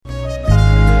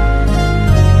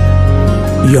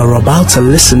You're about to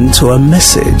listen to a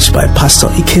message by Pastor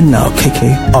Ikenna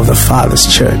Okeke of the Father's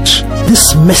Church.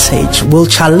 This message will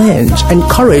challenge,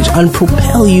 encourage, and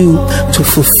propel you to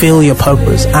fulfill your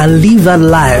purpose and live that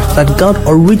life that God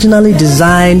originally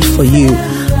designed for you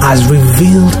as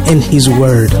revealed in His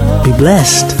Word. Be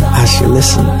blessed as you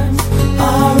listen.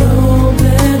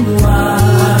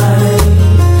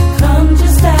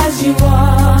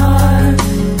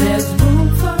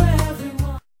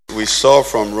 We saw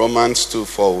from Romans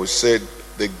 2:4, we said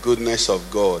the goodness of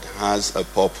God has a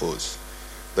purpose.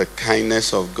 The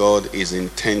kindness of God is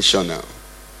intentional.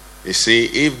 You see,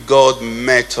 if God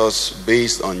met us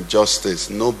based on justice,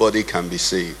 nobody can be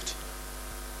saved.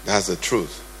 That's the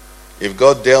truth. If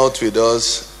God dealt with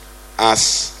us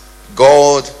as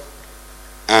God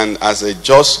and as a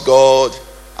just God,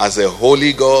 as a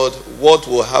holy God, what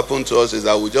will happen to us is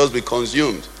that we'll just be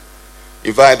consumed.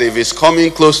 In fact, if it's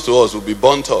coming close to us, we'll be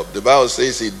burnt up. The Bible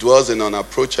says He dwells in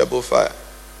unapproachable fire.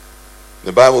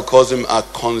 The Bible calls Him a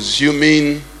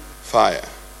consuming fire.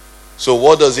 So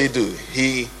what does He do?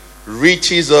 He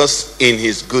reaches us in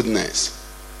His goodness.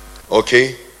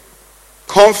 Okay?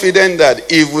 Confident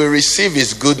that if we receive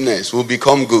His goodness, we'll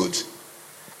become good.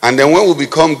 And then when we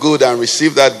become good and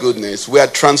receive that goodness, we are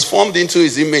transformed into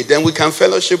His image. Then we can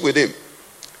fellowship with Him.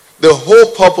 The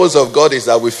whole purpose of God is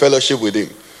that we fellowship with Him.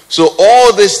 So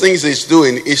all these things He's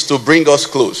doing is to bring us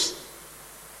close.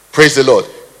 Praise the Lord.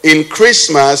 In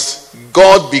Christmas,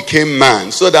 God became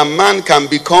man so that man can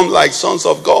become like sons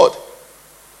of God.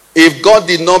 If God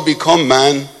did not become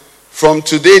man, from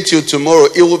today till tomorrow,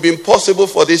 it would be impossible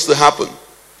for this to happen.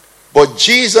 But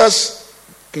Jesus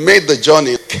made the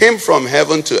journey, came from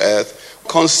heaven to earth,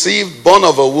 conceived, born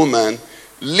of a woman,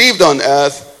 lived on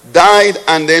earth, died,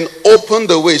 and then opened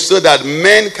the way so that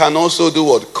men can also do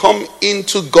what? Come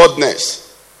into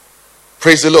godness.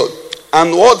 Praise the Lord.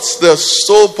 And what's the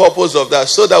sole purpose of that?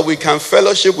 So that we can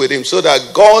fellowship with Him, so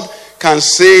that God can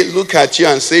say, look at you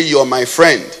and say, you're my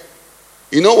friend.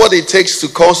 You know what it takes to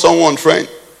call someone friend?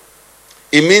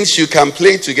 It means you can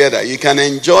play together. You can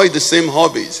enjoy the same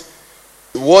hobbies.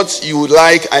 What you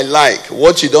like, I like.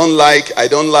 What you don't like, I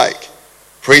don't like.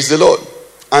 Praise the Lord.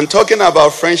 And talking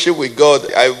about friendship with God,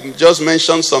 I just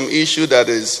mentioned some issue that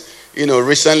is,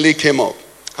 recently came up.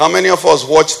 How many of us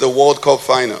watched the World Cup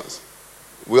finals?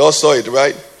 We all saw it,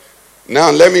 right?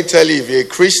 Now, let me tell you, if you're a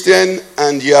Christian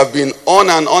and you have been on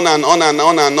and on and on and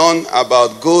on and on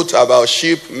about goat, about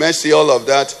sheep, Messi, all of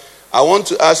that, I want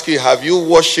to ask you, have you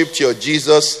worshipped your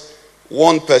Jesus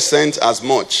 1% as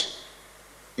much?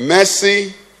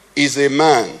 Messi is a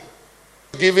man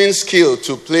given skill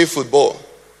to play football.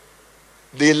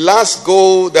 The last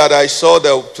goal that I saw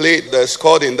that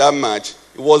scored in that match,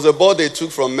 it was a ball they took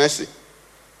from Messi.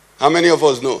 How many of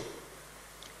us know?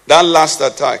 That last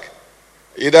attack,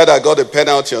 either that got a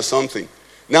penalty or something.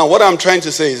 Now, what I'm trying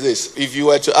to say is this. If you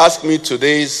were to ask me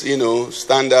today's,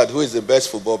 standard, who is the best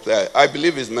football player, I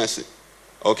believe it's Messi.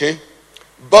 Okay?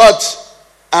 But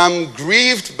I'm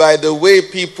grieved by the way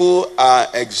people are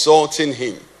exalting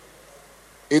him.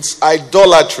 It's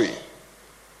idolatry.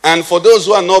 And for those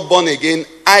who are not born again,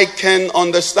 I can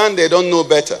understand they don't know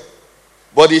better.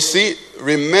 But you see,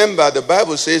 remember the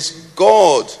Bible says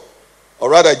God,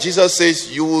 or rather Jesus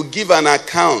says, you will give an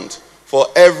account for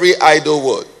every idle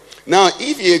word. Now,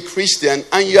 if you're a Christian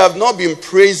and you have not been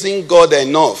praising God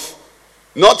enough,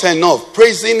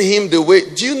 praising Him the way,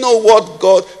 do you know what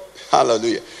God,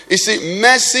 hallelujah. You see,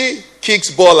 Messi kicks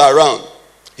ball around.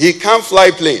 He can't fly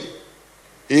plane.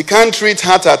 He can't treat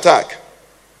heart attack.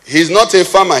 He's not a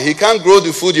farmer. He can't grow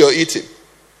the food you're eating.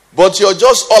 But you're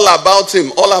just all about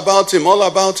him, all about him, all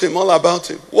about him, all about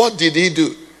him. What did he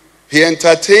do? He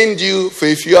entertained you for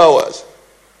a few hours.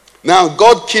 Now,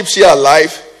 God keeps you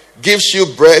alive, gives you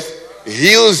breath,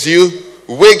 heals you,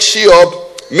 wakes you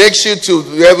up, makes you to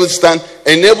be able to stand,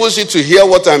 enables you to hear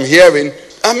what I'm hearing.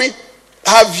 I mean,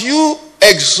 have you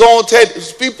exalted?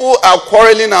 People are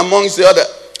quarreling amongst the other.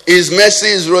 Is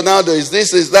Messi, is Ronaldo, is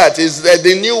this, is that, is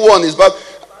the new one, is but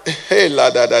hey,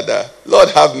 la da da da. Lord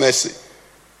have mercy.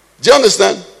 Do you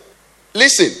understand?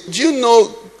 Listen, do you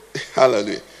know,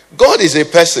 hallelujah, God is a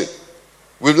person.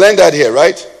 We've learned that here,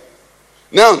 right?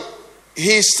 Now,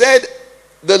 He said,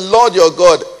 the Lord your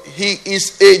God, He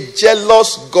is a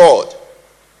jealous God.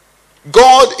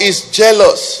 God is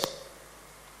jealous.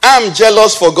 I'm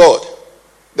jealous for God.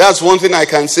 That's one thing I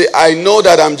can say. I know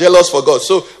that I'm jealous for God.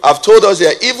 So I've told us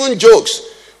here, even jokes,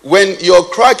 when you're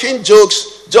cracking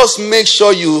jokes, just make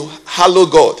sure you hallow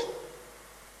God.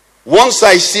 Once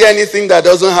I see anything that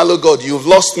doesn't hallow God, you've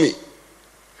lost me.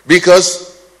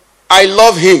 Because I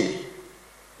love Him.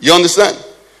 You understand?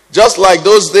 Just like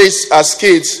those days as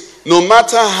kids, no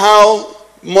matter how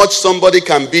much somebody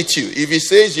can beat you. If he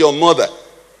says your mother,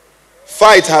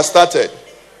 fight has started.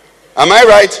 Am I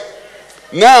right?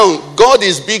 Now, God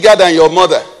is bigger than your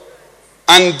mother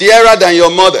and dearer than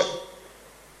your mother.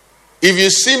 If you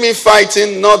see me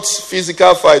fighting, not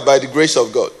physical fight by the grace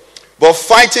of God, but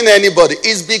fighting anybody,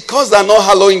 it's because they're not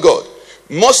hallowing God.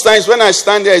 Most times when I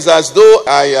stand there, it's as though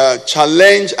I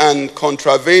challenge and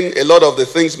contravene a lot of the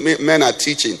things men are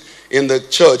teaching in the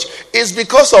church. It's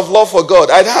because of love for God.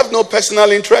 I have no personal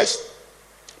interest.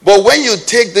 But when you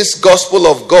take this gospel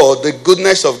of God, the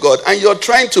goodness of God, and you're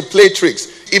trying to play tricks,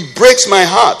 it breaks my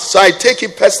heart. So I take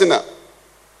it personal,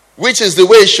 which is the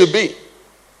way it should be.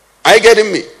 Are you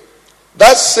getting me?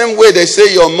 That same way they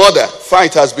say your mother,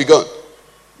 fight has begun.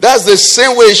 That's the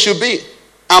same way it should be.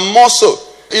 And more so.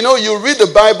 You know, you read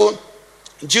the Bible.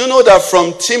 Do you know that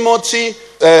from Timothy,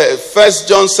 1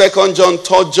 John, 2 John,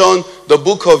 3 John, the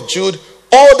book of Jude,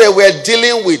 all they were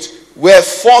dealing with were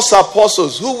false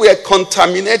apostles who were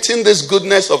contaminating this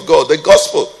goodness of God, the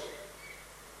gospel.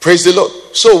 Praise the Lord.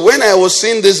 So when I was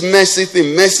seeing this messy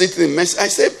thing, I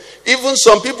said, even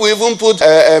some people even put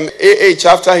AH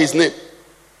after his name.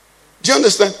 Do you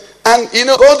understand? And you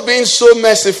know, God being so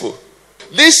merciful,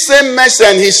 this same Messi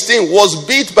and his team was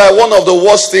beat by one of the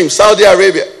worst teams, Saudi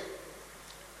Arabia.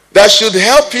 That should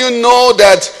help you know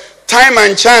that time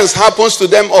and chance happens to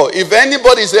them all. If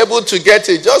anybody is able to get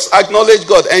it, just acknowledge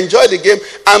God, enjoy the game,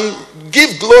 and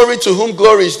give glory to whom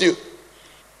glory is due.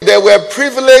 They were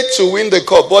privileged to win the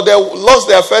cup, but they lost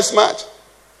their first match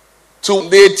to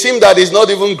the team that is not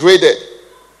even graded.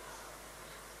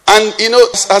 And you know,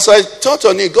 as I taught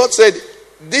on it, God said,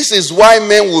 this is why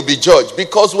men will be judged,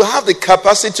 because we have the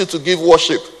capacity to give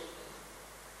worship.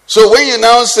 So when you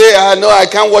now say, no, I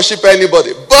can't worship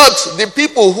anybody, but the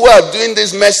people who are doing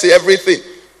this messy everything,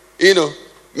 you know,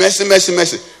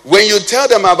 messy. When you tell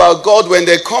them about God, when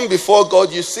they come before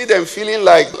God, you see them feeling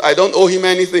like, I don't owe him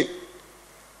anything.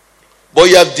 But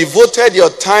you have devoted your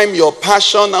time, your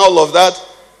passion, all of that,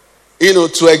 you know,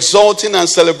 to exalting and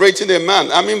celebrating a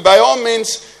man. I mean, by all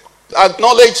means,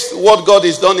 acknowledge what God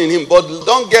has done in him, but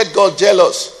don't get God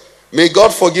jealous. May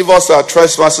God forgive us our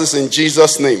trespasses in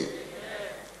Jesus' name.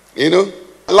 You know,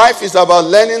 life is about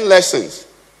learning lessons.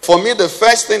 For me, the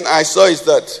first thing I saw is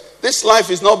that this life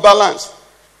is not balanced.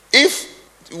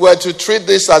 If we were to treat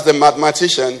this as a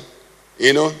mathematician,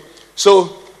 you know,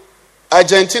 so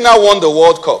Argentina won the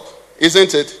World Cup,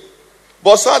 isn't it?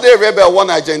 But Saudi Arabia won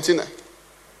Argentina.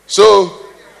 So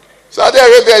Saudi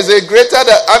Arabia is a greater,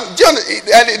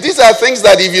 and these are things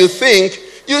that if you think,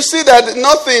 you see that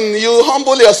nothing, you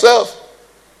humble yourself.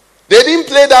 They didn't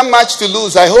play that match to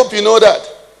lose. I hope you know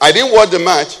that. I didn't watch the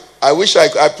match. I wish I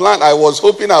planned. I was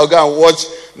hoping I'll go and watch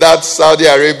that Saudi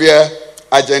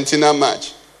Arabia-Argentina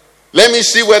match. Let me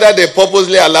see whether they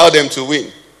purposely allowed them to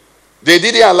win. They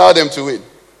didn't allow them to win.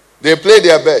 They played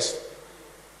their best.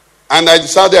 And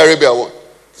Saudi Arabia won.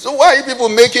 So why are you people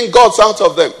making gods out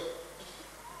of them?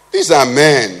 These are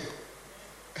men.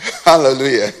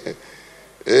 Hallelujah.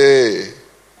 Hey,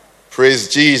 praise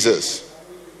Jesus.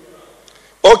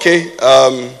 Okay,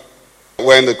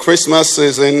 we're in the Christmas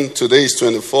season. Today is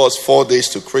 24th, 4 days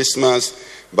to Christmas.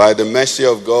 By the mercy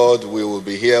of God, we will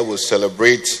be here. We'll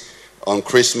celebrate on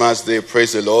Christmas Day.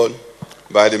 Praise the Lord.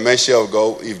 By the mercy of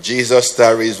God, if Jesus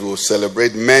tarries, we'll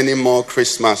celebrate many more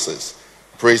Christmases.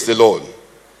 Praise the Lord.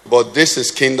 But this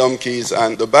is Kingdom Keys,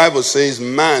 and the Bible says,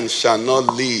 man shall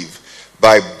not live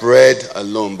by bread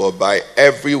alone, but by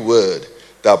every word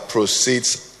that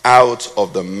proceeds out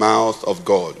of the mouth of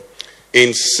God.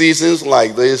 In seasons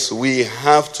like this, we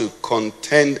have to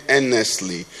contend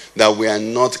earnestly that we are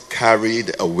not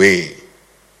carried away.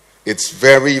 It's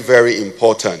very, very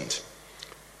important.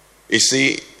 You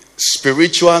see,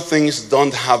 spiritual things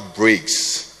don't have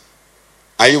breaks.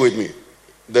 Are you with me?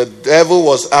 The devil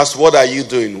was asked, what are you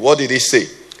doing? What did he say?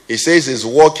 He says he's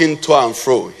walking to and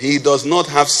fro. He does not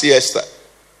have siesta.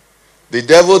 The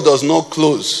devil does not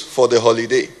close for the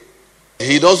holiday.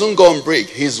 He doesn't go on break.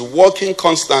 He's walking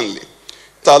constantly.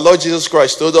 Our Lord Jesus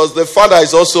Christ told us the Father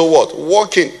is also what?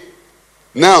 Walking.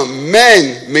 Now,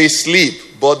 men may sleep,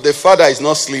 but the Father is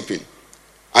not sleeping.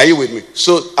 Are you with me?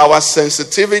 So our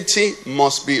sensitivity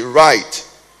must be right.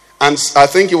 And I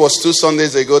think it was 2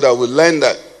 Sundays ago that we learned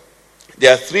that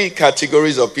there are 3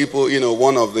 categories of people. You know,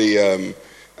 one of the,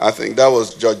 I think that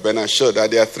was George Bernard Shaw, that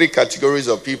there are 3 categories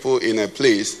of people in a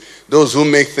place. Those who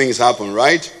make things happen,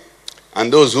 right?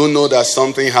 And those who know that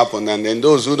something happened, and then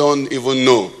those who don't even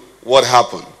know what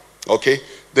happened. Okay?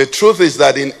 The truth is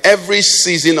that in every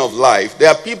season of life, there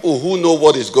are people who know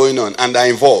what is going on and are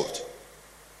involved,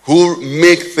 who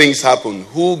make things happen,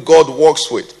 who God works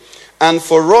with. And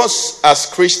for us as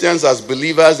Christians, as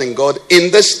believers in God, in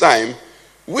this time,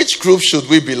 Which group should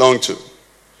we belong to?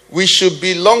 We should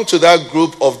belong to that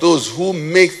group of those who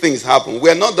make things happen. We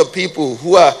are not the people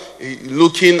who are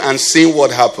looking and seeing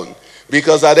what happened.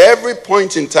 Because at every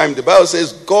point in time, the Bible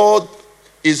says God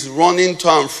is running to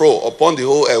and fro upon the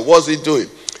whole earth. What's he doing?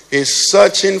 He's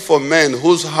searching for men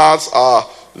whose hearts are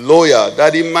loyal,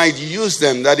 that he might use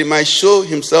them, that he might show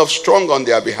himself strong on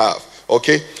their behalf.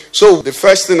 Okay? So the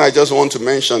first thing I just want to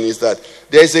mention is that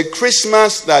there's a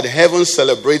Christmas that heaven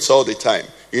celebrates all the time.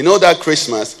 You know that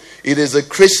Christmas? It is a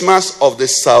Christmas of the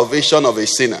salvation of a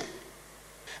sinner.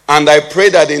 And I pray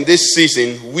that in this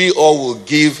season, we all will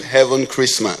give heaven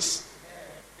Christmas.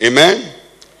 Amen?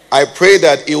 I pray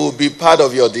that it will be part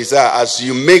of your desire as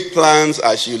you make plans,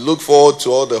 as you look forward to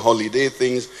all the holiday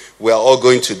things we are all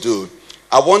going to do.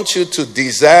 I want you to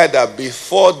desire that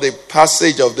before the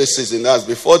passage of this season, that's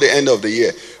before the end of the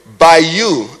year, by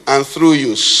you and through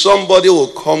you, somebody will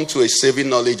come to a saving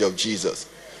knowledge of Jesus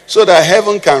so that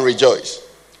heaven can rejoice.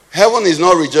 Heaven is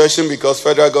not rejoicing because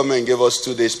federal government gave us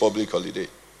 2 days public holiday.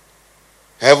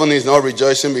 Heaven is not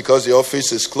rejoicing because the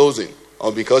office is closing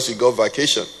or because you got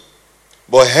vacation.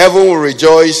 But heaven will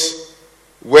rejoice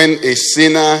when a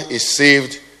sinner is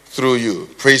saved through you.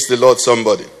 Praise the Lord,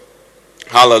 somebody.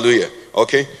 Hallelujah.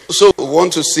 Okay? So we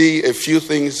want to see a few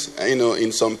things,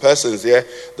 in some persons here.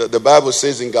 The Bible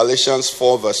says in Galatians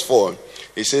 4 verse 4,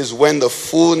 it says, when the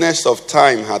fullness of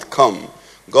time had come,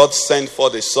 God sent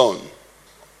forth a son,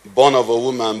 born of a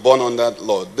woman, born under the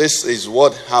Lord. This is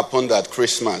what happened at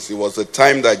Christmas. It was the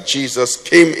time that Jesus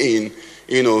came in,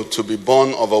 to be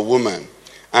born of a woman.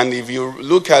 And if you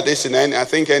look at this in any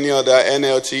other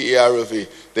NLT, ERV,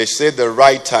 they say the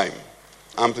right time.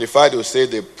 Amplified will say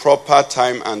the proper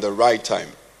time and the right time.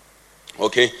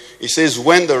 Okay? It says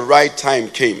when the right time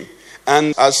came.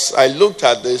 And as I looked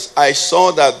at this, I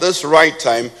saw that this right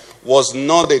time was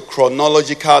not a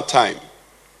chronological time.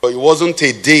 It wasn't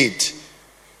a date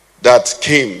that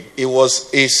came. It was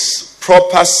a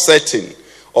proper setting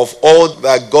of all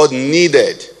that God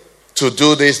needed to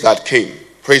do this that came.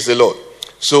 Praise the Lord.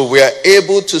 So we are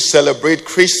able to celebrate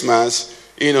Christmas.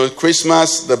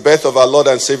 Christmas, the birth of our Lord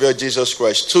and Savior Jesus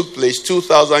Christ, took place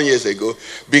 2,000 years ago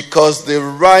because the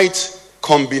right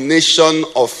combination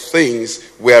of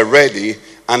things were ready.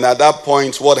 And at that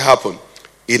point, what happened?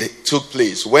 It took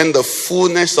place. When the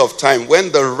fullness of time,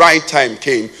 when the right time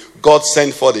came, God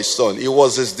sent forth his son. It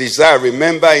was his desire.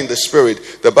 Remember in the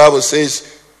spirit, the Bible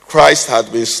says Christ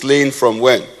had been slain from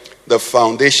when? The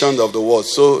foundation of the world.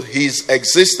 So his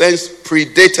existence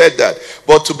predated that.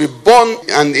 But to be born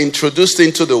and introduced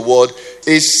into the world,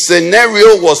 a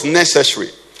scenario was necessary.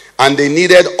 And they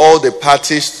needed all the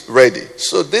parties ready.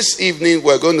 So this evening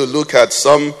we're going to look at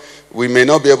some. We may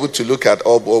not be able to look at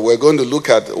all, but we're going to look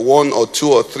at 1 or 2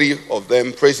 or 3 of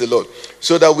them. Praise the Lord.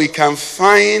 So that we can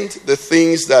find the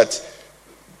things that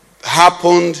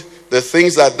happened, the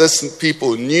things that these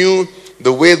people knew,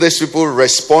 the way these people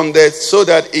responded, so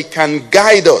that it can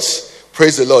guide us,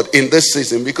 praise the Lord, in this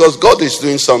season. Because God is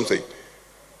doing something.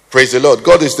 Praise the Lord.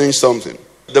 God is doing something.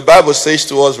 The Bible says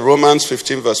to us, Romans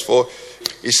 15 verse 4,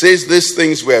 it says these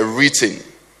things were written,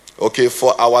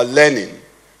 for our learning.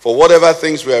 For whatever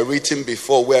things were written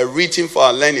before, were written for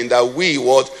our learning, that we,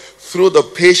 through the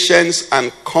patience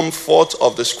and comfort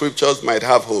of the scriptures might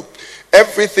have hope.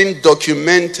 Everything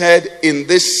documented in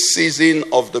this season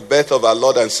of the birth of our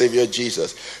Lord and Savior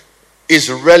Jesus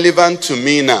is relevant to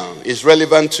me now, is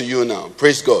relevant to you now.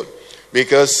 Praise God.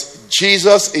 Because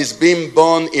Jesus is being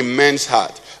born in men's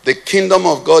heart. The kingdom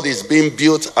of God is being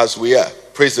built as we are.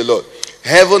 Praise the Lord.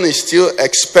 Heaven is still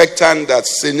expectant that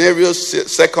scenarios,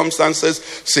 circumstances,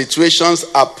 situations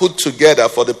are put together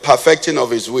for the perfecting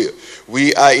of his will.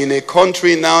 We are in a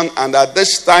country now, and at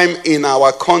this time in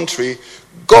our country,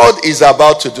 God is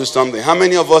about to do something. How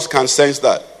many of us can sense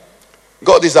that?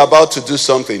 God is about to do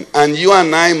something. And you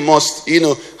and I must,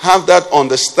 have that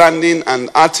understanding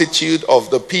and attitude of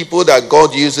the people that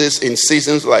God uses in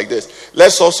seasons like this.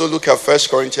 Let's also look at 1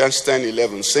 Corinthians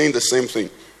 10:11, saying the same thing.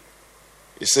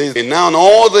 It says, now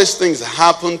all these things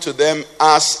happened to them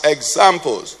as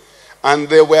examples, and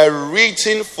they were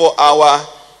written for our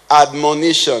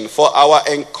admonition, for our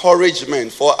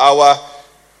encouragement, for our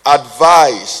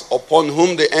advice, upon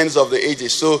whom the ends of the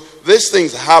ages. So these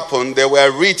things happened, they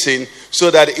were written so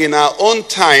that in our own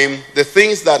time, the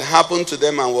things that happened to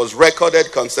them and was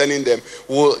recorded concerning them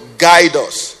will guide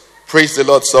us. Praise the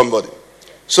Lord, somebody.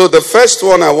 So the first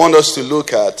one I want us to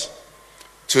look at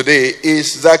today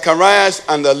is Zacharias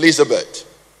and Elizabeth.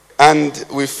 And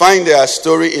we find their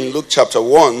story in Luke chapter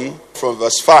 1 from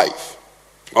verse 5.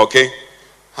 Okay?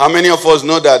 How many of us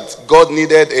know that God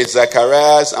needed a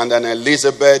Zacharias and an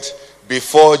Elizabeth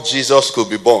before Jesus could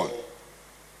be born?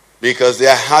 because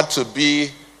there had to be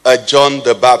a John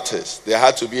the Baptist. There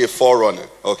had to be a forerunner.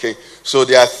 Okay? So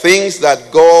there are things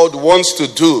that God wants to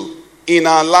do in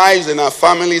our lives, in our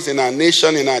families, in our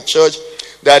nation, in our church,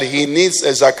 that he needs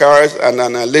a Zacharias and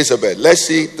an Elizabeth. Let's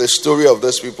see the story of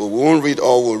those people. We won't read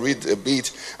all, we'll read a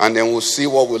bit, and then we'll see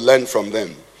what we learn from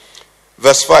them.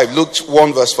 Verse 5, Luke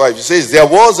 1 verse 5, it says, there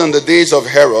was in the days of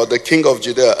Herod, the king of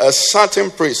Judea, a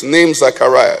certain priest named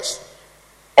Zacharias,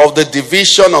 of the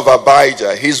division of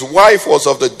Abijah. His wife was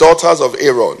of the daughters of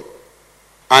Aaron,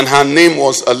 and her name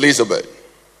was Elizabeth.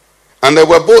 And they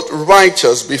were both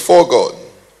righteous before God,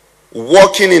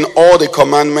 walking in all the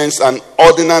commandments and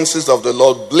ordinances of the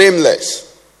Lord,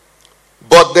 blameless.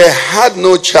 But they had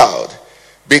no child,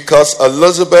 because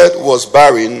Elizabeth was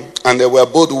barren, and they were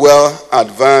both well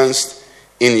advanced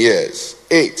in years.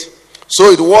 8.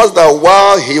 So it was that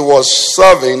while he was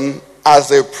serving as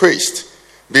a priest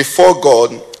before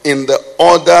God in the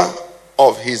order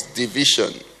of his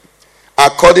division,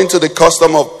 according to the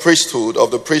custom of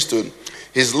the priesthood,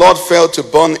 his Lord felt to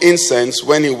burn incense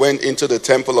when he went into the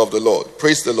temple of the Lord.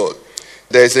 Praise the Lord.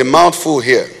 There's a mouthful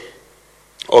here.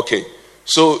 Okay.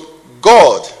 So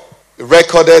God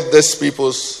recorded these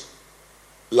people's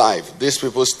life, these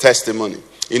people's testimony.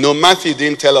 You know, Matthew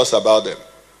didn't tell us about them.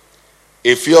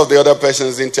 A few of the other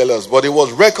persons didn't tell us, but it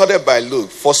was recorded by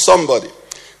Luke for somebody.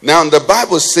 Now, the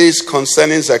Bible says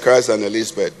concerning Zacharias and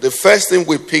Elizabeth, the first thing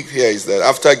we pick here is that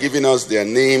after giving us their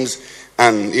names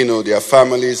and, their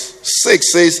families,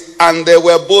 6 says, and they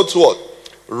were both what?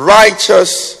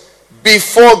 Righteous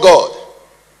before God.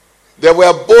 They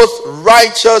were both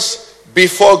righteous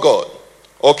before God.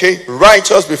 Okay?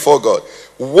 Righteous before God.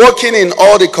 Walking in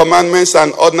all the commandments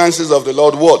and ordinances of the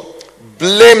Lord, what?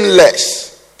 Blameless.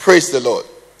 Praise the Lord.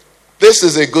 This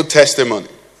is a good testimony.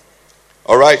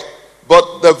 All right?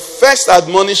 But the first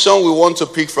admonition we want to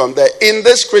pick from there in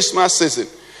this Christmas season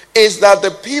is that the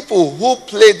people who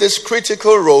played this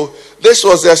critical role, this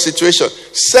was their situation.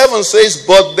 7 says,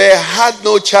 but they had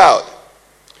no child.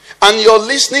 And you're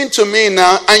listening to me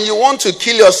now and you want to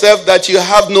kill yourself that you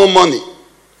have no money.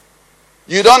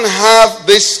 You don't have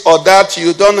this or that,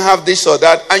 you don't have this or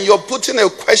that, and you're putting a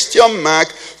question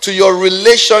mark to your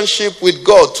relationship with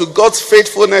God, to God's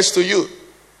faithfulness to you.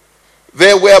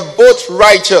 They were both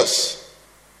righteous.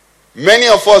 Many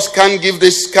of us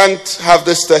can't have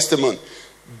this testimony.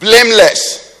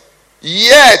 Blameless.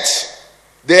 Yet,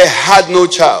 they had no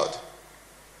child.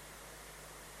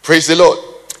 Praise the Lord.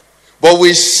 But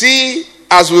we see,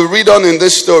 as we read on in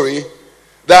this story,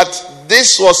 that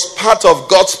this was part of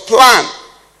God's plan.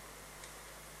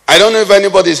 I don't know if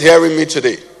anybody's hearing me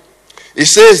today. It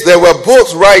says they were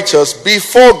both righteous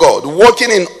before God,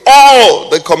 walking in all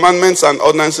the commandments and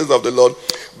ordinances of the Lord,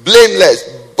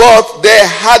 blameless, but they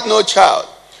had no child.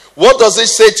 What does it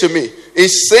say to me?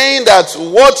 It's saying that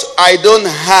what I don't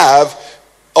have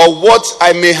or what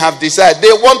I may have desired,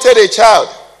 they wanted a child.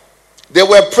 They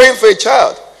were praying for a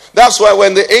child. That's why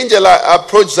when the angel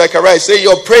approached Zacharias, he said,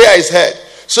 your prayer is heard.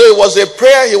 So it was a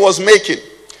prayer he was making.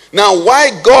 Now,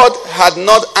 why God had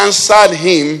not answered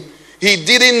him, he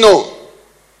didn't know.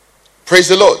 Praise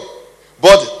the Lord.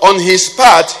 But on his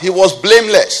part, he was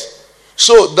blameless.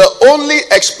 So the only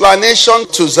explanation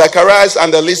to Zacharias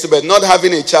and Elizabeth not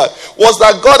having a child was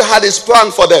that God had his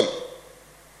plan for them.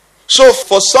 So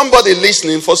for somebody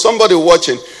listening, for somebody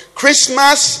watching,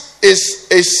 Christmas is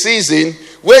a season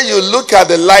where you look at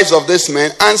the lives of this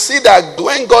man and see that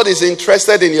when God is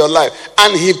interested in your life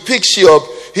and he picks you up,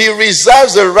 he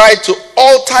reserves the right to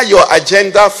alter your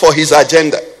agenda for his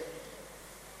agenda.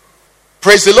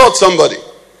 Praise the Lord, somebody.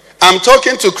 I'm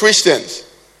talking to Christians,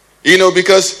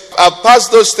 because I've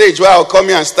passed those stage where I'll come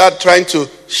here and start trying to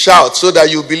shout so that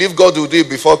you believe God will do it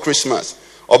before Christmas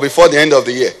or before the end of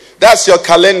the year. That's your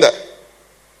calendar.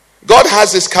 God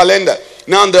has his calendar.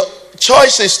 Now the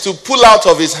choice is to pull out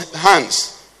of his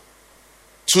hands,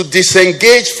 to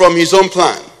disengage from his own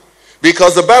plan.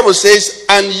 Because the Bible says,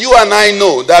 and you and I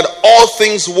know that all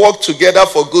things work together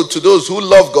for good to those who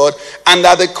love God and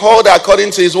that they called according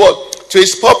to his word, to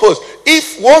his purpose.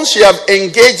 If once you have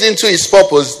engaged into his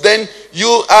purpose, then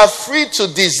you are free to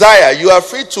desire, you are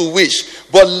free to wish,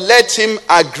 but let him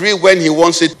agree when he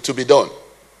wants it to be done.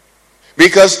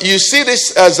 Because you see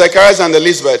this Zacharias and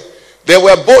Elizabeth, they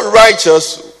were both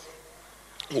righteous,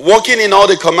 walking in all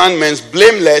the commandments,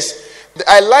 blameless.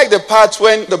 I like the part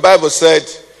when the Bible said,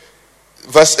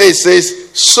 verse 8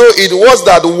 says, so it was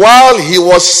that while he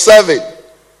was serving,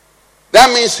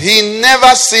 that means he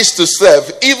never ceased to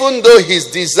serve, even though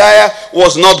his desire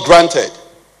was not granted.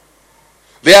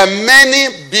 There are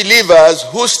many believers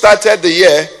who started the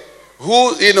year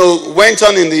who, went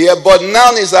on in the year, but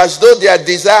now it's as though their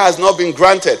desire has not been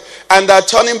granted. And they're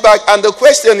turning back. And the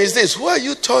question is this: who are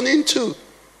you turning to?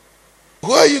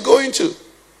 Who are you going to?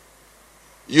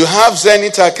 You have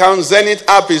Zenith account. Zenith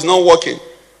app is not working.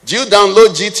 Do you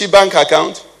download GT Bank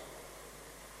account?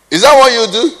 Is that what you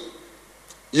do?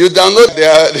 You download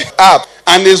the app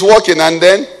and it's working, and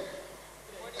then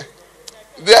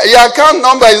your account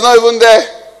number is not even there.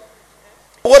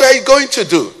 What are you going to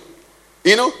do?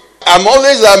 I'm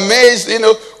always amazed,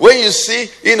 when you see,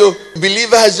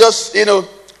 believers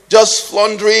just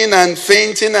floundering and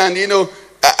fainting, and,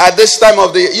 at this time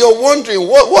of the year, you're wondering,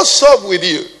 what's up with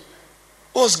you?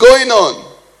 What's going on?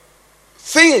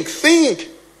 Think.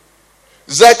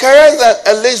 Zacharias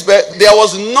and Elizabeth, there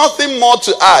was nothing more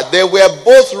to add. They were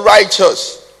both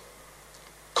righteous.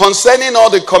 Concerning all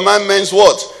the commandments,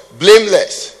 what?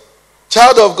 Blameless.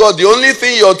 Child of God, the only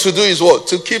thing you're to do is what?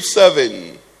 To keep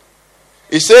serving.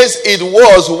 It says it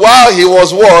was while he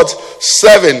was what?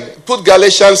 Serving. Put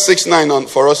Galatians 6:9 on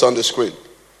for us on the screen.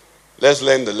 Let's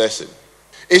learn the lesson.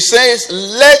 It says,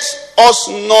 let us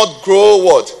not grow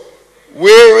what?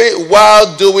 Weary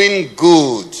while doing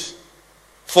good.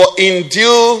 For in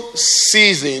due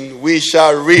season we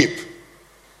shall reap.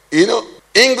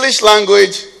 English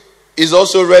language is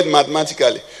also read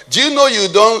mathematically. Do you know you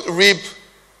don't reap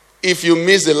if you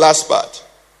miss the last part?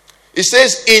 It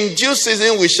says, in due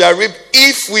season we shall reap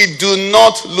if we do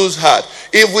not lose heart.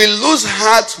 If we lose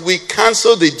heart, we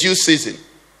cancel the due season.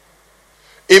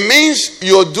 It means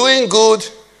you're doing good.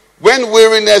 When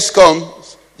weariness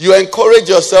comes, you encourage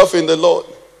yourself in the Lord.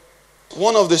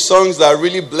 One of the songs that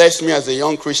really blessed me as a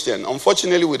young Christian,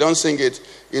 unfortunately we don't sing it,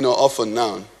 often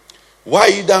now. Why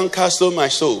you downcast, O my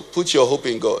soul? Put your hope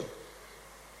in God.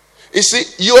 You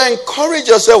see, you encourage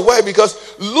yourself. Why?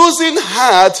 Because losing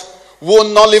heart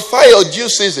will nullify your due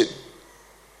season.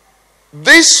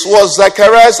 This was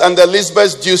Zacharias and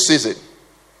Elizabeth's due season,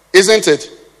 isn't it?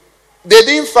 They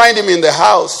didn't find him in the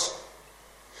house.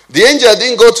 The angel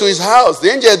didn't go to his house.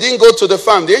 The angel didn't go to the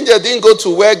farm. The angel didn't go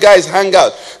to where guys hang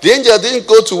out. The angel didn't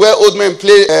go to where old men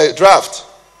play draft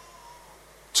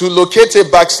to locate a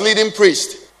backsliding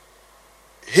priest.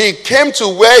 He came to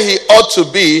where he ought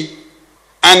to be,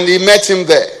 and he met him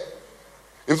there.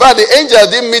 In fact, the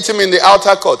angel didn't meet him in the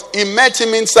outer court. He met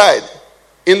him inside,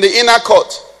 in the inner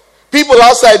court. People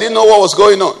outside didn't know what was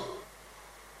going on.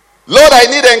 Lord, I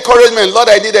need encouragement. Lord,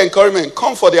 I need encouragement.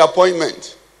 Come for the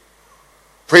appointment.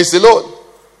 Praise the Lord.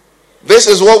 This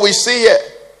is what we see here.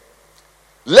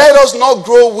 Let us not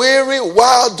grow weary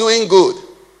while doing good.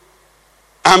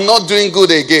 I'm not doing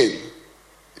good again.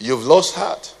 You've lost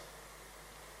heart.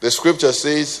 The scripture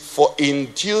says, for in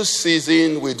due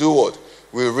season we do what?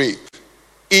 We reap.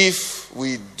 If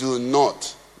we do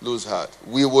not lose heart.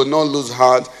 We will not lose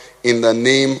heart in the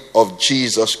name of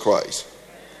Jesus Christ.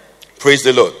 Praise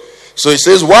the Lord. So he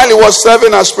says, while he was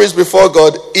serving as priest before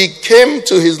God, he came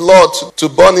to his Lord to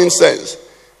burn incense.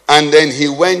 And then he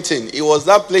went in. It was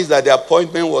that place that the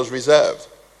appointment was reserved.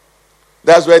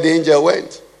 That's where the angel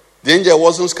went. The angel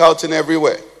wasn't scouting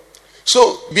everywhere.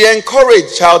 So be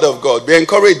encouraged, child of God. Be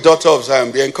encouraged, daughter of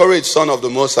Zion. Be encouraged, son of the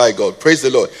Most High God. Praise the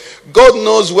Lord. God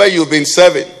knows where you've been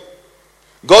serving.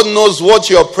 God knows what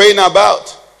you're praying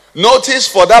about. Notice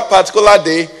for that particular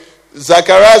day,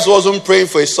 Zacharias wasn't praying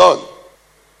for his son.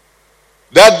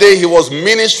 That day he was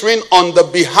ministering on the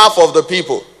behalf of the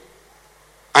people.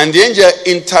 And the angel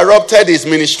interrupted his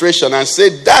ministration and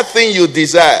said, that thing you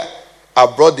desire, I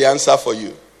brought the answer for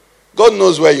you. God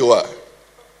knows where you are.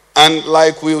 And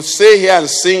like we'll say here and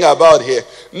sing about here,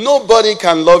 nobody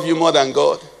can love you more than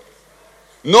God.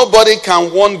 Nobody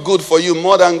can want good for you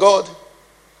more than God.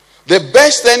 The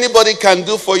best anybody can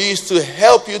do for you is to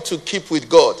help you to keep with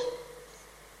God.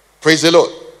 Praise the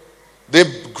Lord.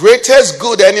 The greatest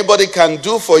good anybody can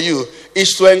do for you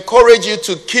is to encourage you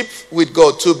to keep with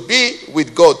God, to be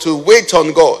with God, to wait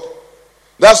on God.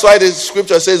 That's why the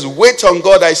scripture says, wait on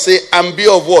God, I say, and be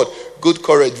of what? Good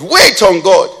courage. Wait on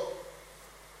God.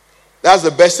 That's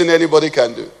the best thing anybody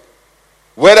can do.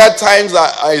 Whether times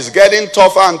is getting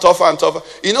tougher and tougher and tougher.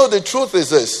 The truth is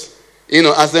this.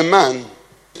 As a man,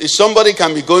 if somebody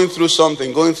can be going through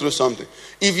something.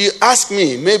 If you ask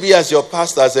me, maybe as your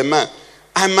pastor, as a man,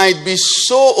 I might be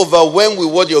so overwhelmed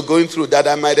with what you're going through that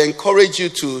I might encourage you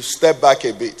to step back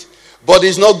a bit. But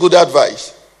it's not good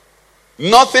advice.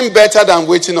 Nothing better than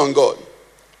waiting on God.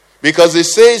 Because it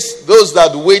says, those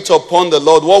that wait upon the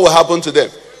Lord, what will happen to them?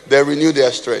 They renew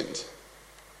their strength.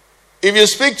 If you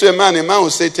speak to a man will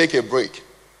say, take a break.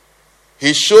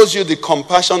 He shows you the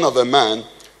compassion of a man,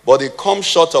 but it comes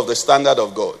short of the standard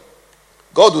of God.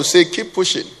 God will say, keep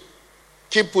pushing.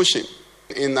 Keep pushing.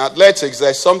 In athletics,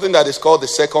 there's something that is called the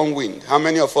second wind. How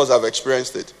many of us have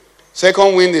experienced it?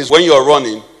 Second wind is when you're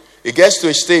running, it gets to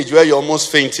a stage where you're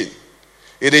almost fainting.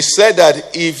 It is said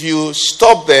that if you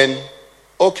stop then,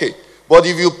 okay. But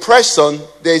if you press on,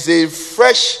 there's a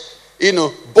fresh,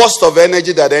 burst of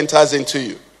energy that enters into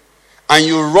you. And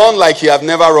you run like you have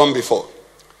never run before.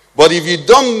 But if you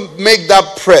don't make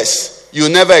that press, you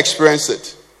never experience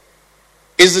it.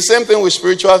 It's the same thing with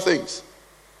spiritual things.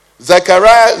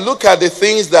 Zechariah, look at the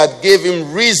things that gave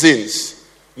him reasons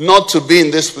not to be in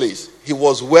this place. He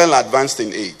was well advanced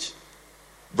in age.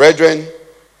 Brethren,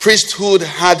 priesthood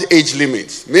had age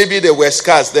limits. Maybe they were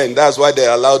scarce then. That's why they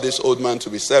allowed this old man to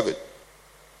be serving.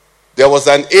 There was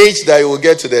an age that he would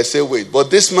get to, they say, wait.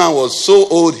 But this man was so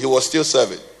old, he was still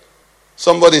serving.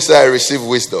 Somebody say, I receive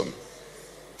wisdom.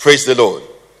 Praise the Lord.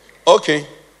 Okay,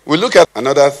 we look at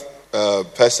another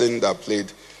person that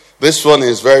played. This one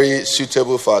is very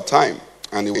suitable for our time,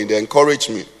 and it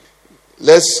encouraged me.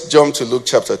 Let's jump to Luke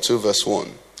chapter 2, verse 1.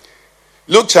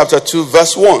 Luke chapter 2,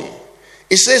 verse 1.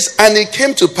 It says, and it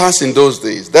came to pass in those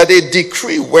days that a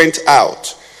decree went out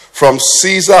from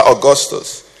Caesar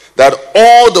Augustus that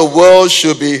all the world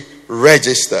should be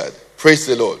registered. Praise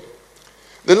the Lord.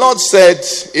 The Lord said,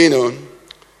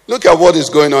 look at what is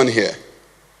going on here.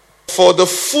 For the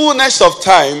fullness of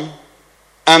time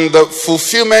and the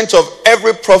fulfillment of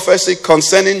every prophecy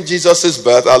concerning Jesus'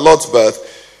 birth, our Lord's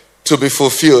birth, to be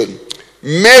fulfilled,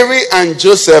 Mary and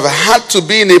Joseph had to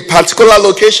be in a particular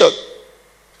location.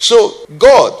 So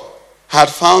God had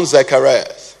found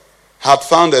Zacharias, had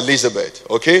found Elizabeth,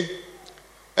 okay?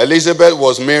 Elizabeth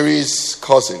was Mary's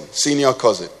cousin, senior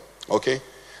cousin, okay?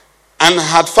 And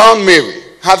had found Mary,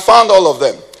 had found all of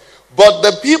them. But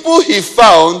the people he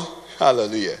found,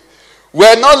 hallelujah,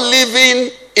 were not living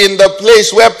in the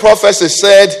place where prophecy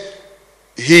said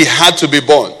he had to be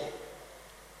born.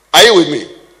 Are you with me?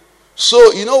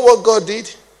 So, you know what God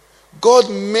did?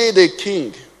 God made a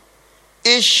king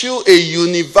issue a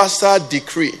universal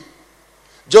decree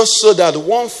just so that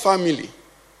one family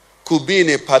could be in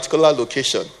a particular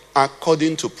location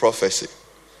according to prophecy.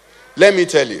 Let me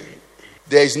tell you,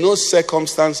 there is no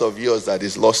circumstance of yours that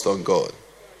is lost on God.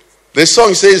 The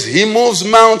song says, he moves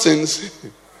mountains,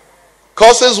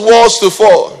 causes walls to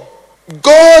fall.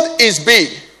 God is big.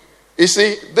 You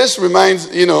see, this reminds,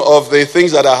 of the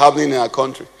things that are happening in our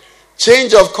country.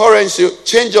 Change of currency,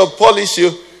 change of policy.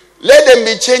 Let them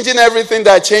be changing everything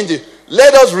that changes.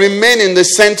 Let us remain in the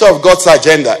center of God's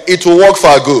agenda. It will work for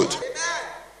our good.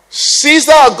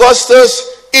 Caesar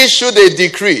Augustus issued a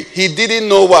decree. He didn't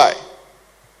know why.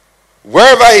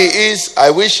 Wherever he is,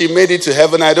 I wish he made it to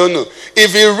heaven. I don't know.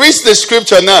 If he reads the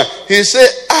scripture now, he say,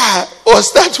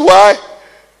 was that why?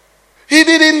 He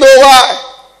didn't know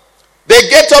why. They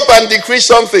get up and decree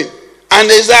something. And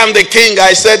they say, I'm the king,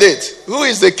 I said it. Who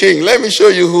is the king? Let me show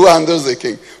you who handles the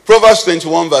king. Proverbs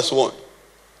 21 verse 1.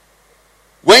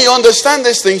 When you understand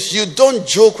these things, you don't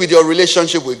joke with your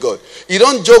relationship with God. You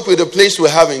don't joke with the place we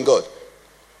have in God.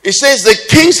 It says the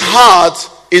king's heart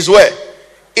is where?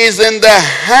 Is in the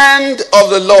hand of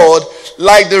the Lord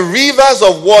like the rivers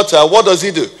of water. What does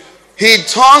he do? He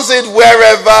turns it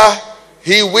wherever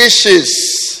he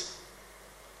wishes.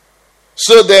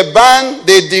 So they ban,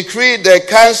 they decree, they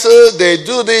cancel, they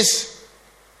do this.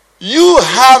 You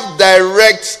have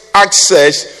direct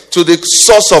access to the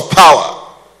source of power.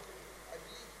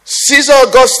 Caesar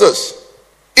Augustus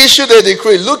issued a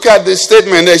decree. Look at the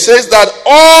statement. It says that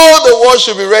all the world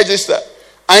should be registered.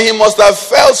 And he must have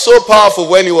felt so powerful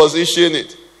when he was issuing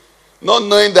it. Not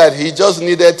knowing that he just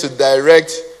needed to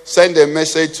send a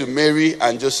message to Mary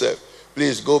and Joseph.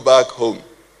 Please go back home.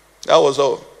 That was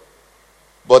all.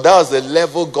 But that was the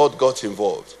level God got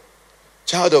involved.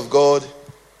 Child of God,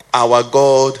 our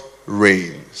God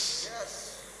reigns.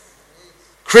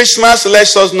 Christmas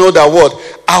lets us know that what?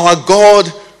 Our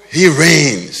God, he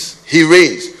reigns. He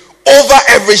reigns over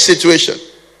every situation.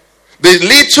 The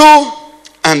little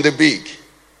and the big.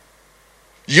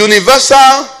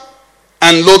 Universal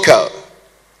and local.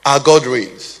 Our God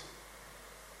reigns.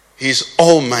 He's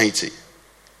almighty.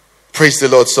 Praise the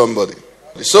Lord, somebody.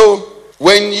 So,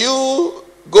 when you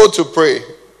go to pray,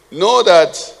 know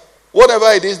that whatever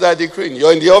it is that decreeing,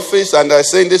 you're in the office and they're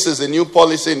saying this is a new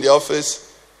policy in the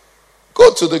office,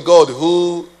 go to the God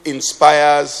who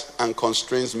inspires and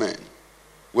constrains men.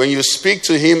 When you speak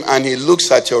to him and he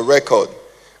looks at your record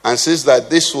and says that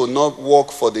this will not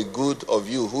work for the good of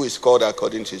you who is called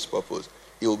according to his purpose,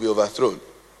 he will be overthrown.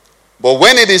 But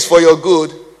when it is for your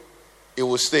good, it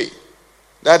will stay.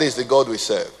 That is the God we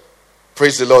serve.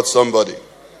 Praise the Lord, somebody.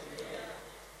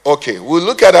 Okay, we'll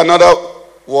look at another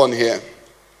one here.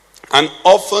 An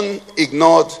often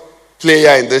ignored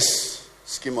player in this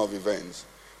scheme of events,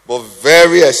 but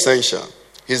very essential.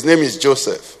 His name is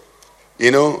Joseph.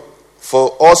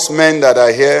 For us men that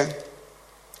are here,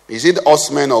 is it us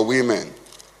men or women?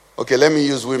 Okay, let me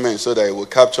use women so that it will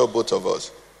capture both of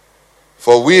us.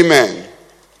 For women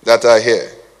that are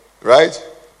here, right?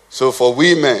 So for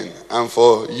women and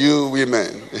for you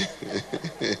women,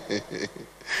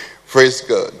 praise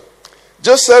God.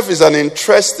 Joseph is an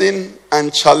interesting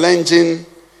and challenging,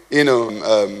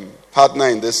 partner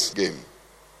in this game.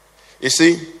 You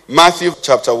see, Matthew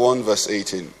chapter 1 verse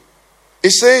 18.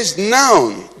 It says, now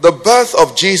the birth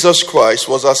of Jesus Christ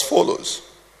was as follows.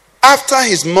 After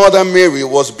his mother Mary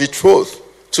was betrothed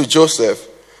to Joseph,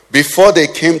 before they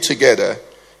came together,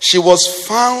 she was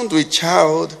found with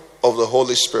child of the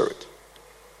Holy Spirit.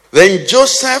 Then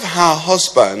Joseph, her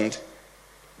husband,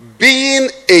 being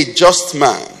a just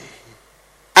man,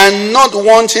 and not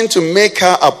wanting to make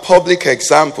her a public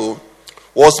example,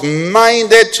 was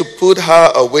minded to put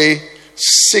her away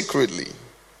secretly.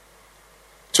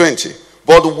 20.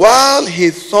 But while he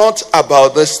thought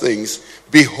about these things,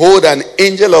 behold, an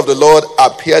angel of the Lord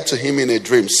appeared to him in a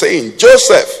dream, saying,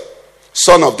 Joseph,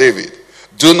 son of David,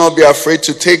 do not be afraid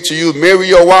to take to you Mary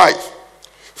your wife,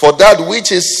 for that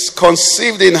which is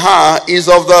conceived in her is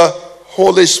of the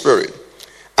Holy Spirit.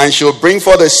 And she'll bring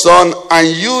forth a son, and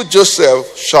you,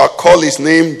 Joseph, shall call his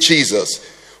name Jesus,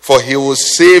 for he will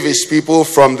save his people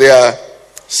from their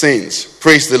sins.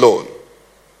 Praise the Lord.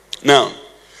 Now,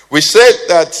 we said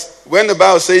that when the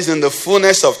Bible says in the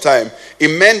fullness of time, it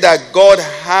meant that God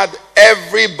had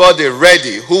everybody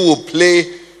ready who will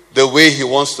play the way he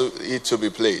wants it to be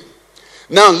played.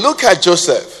 Now, look at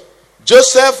Joseph.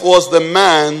 Joseph was the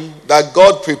man that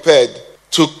God prepared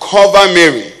to cover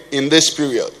Mary in this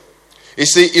period. You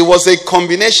see, it was a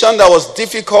combination that was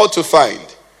difficult to find.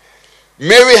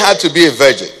 Mary had to be a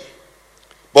virgin,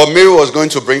 but Mary was going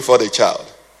to bring forth a child.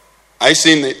 Are you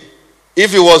seeing it?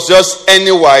 If it was just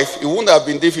any wife, it wouldn't have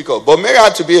been difficult. But Mary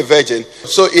had to be a virgin,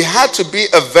 so it had to be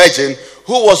a virgin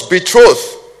who was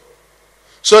betrothed,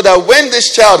 so that when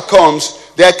this child comes,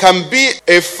 there can be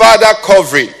a father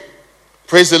covering.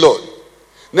 Praise the Lord.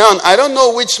 Now, I don't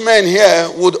know which man here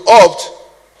would opt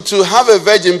to have a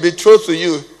virgin betrothed to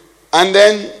you, and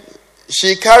then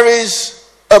she carries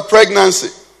a pregnancy,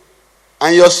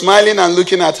 and you're smiling and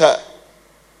looking at her.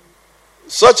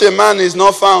 Such a man is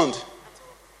not found.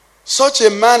 Such a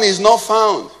man is not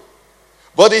found.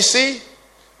 But you see,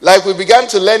 like we began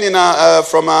to learn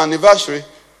from our anniversary,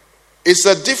 it's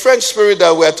a different spirit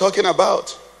that we're talking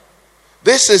about.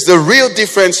 This is the real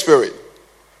different spirit.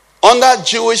 Under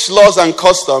Jewish laws and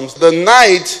customs, the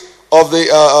night of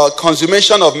the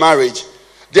consummation of marriage,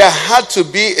 there had to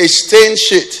be a stain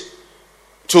sheet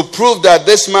to prove that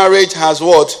this marriage has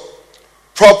what?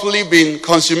 Properly been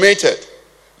consummated.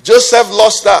 Joseph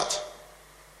lost that.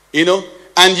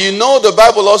 And the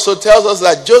Bible also tells us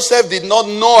that Joseph did not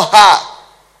know her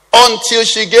until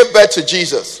she gave birth to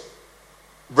Jesus.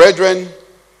 Brethren,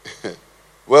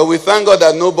 well, we thank God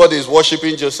that nobody is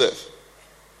worshiping Joseph.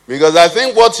 Because I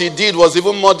think what he did was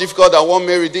even more difficult than what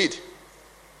Mary did.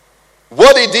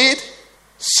 What he did,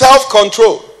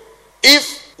 self-control.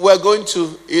 If we're going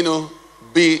to,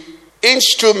 be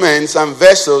instruments and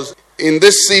vessels in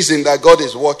this season that God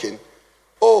is working,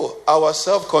 our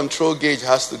self-control gauge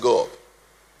has to go up.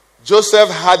 Joseph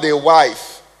had a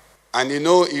wife. And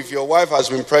if your wife has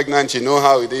been pregnant, you know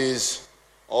how it is.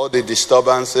 All the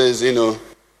disturbances,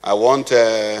 I want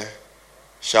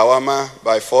shawarma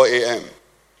by 4 a.m.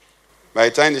 By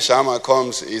the time the shawarma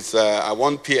comes, it's I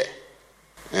want pear.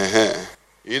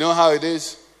 You know how it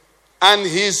is? And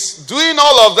he's doing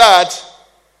all of that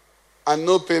and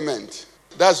no payment.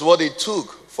 That's what it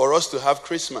took for us to have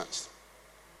Christmas.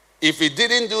 If he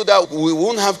didn't do that, we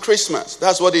wouldn't have Christmas.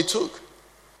 That's what it took.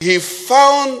 He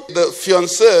found the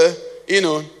fiancé,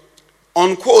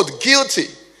 unquote, guilty.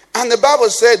 And the Bible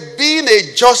said, being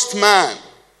a just man.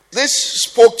 This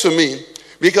spoke to me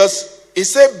because it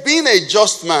said, being a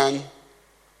just man,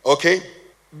 okay?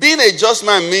 Being a just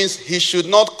man means he should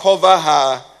not cover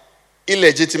her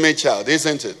illegitimate child,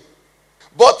 isn't it?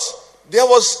 But there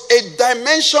was a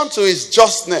dimension to his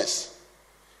justness.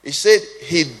 He said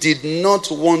he did not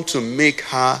want to make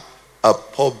her a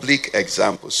public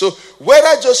example. So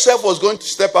whether Joseph was going to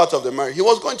step out of the marriage, he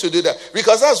was going to do that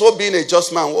because that's what being a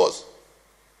just man was.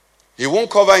 He won't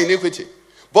cover iniquity.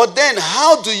 But then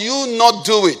how do you not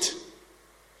do it? He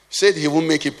said he won't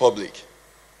make it public.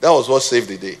 That was what saved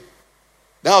the day.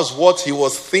 That was what he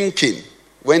was thinking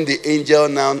when the angel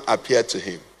now appeared to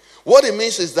him. What it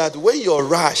means is that when you're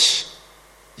rash,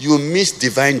 you miss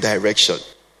divine direction.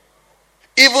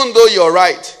 Even though you're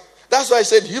right. That's why I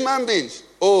said human beings,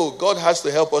 God has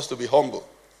to help us to be humble.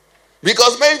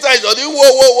 Because many times you're doing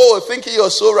whoa, thinking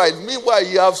you're so right. Meanwhile,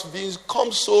 you have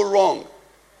become so wrong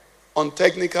on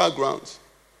technical grounds.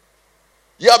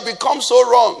 You have become so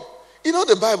wrong. You know,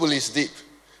 the Bible is deep.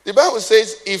 The Bible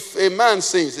says, if a man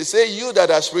sins, it says, you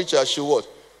that are spiritual should what?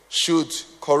 Should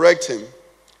correct him.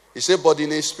 He said, but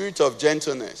in a spirit of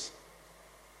gentleness.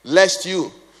 Lest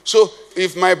you. So,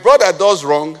 if my brother does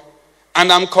wrong,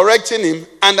 and I'm correcting him,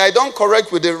 and I don't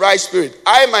correct with the right spirit,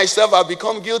 I myself have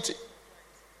become guilty.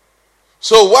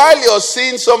 So, while you're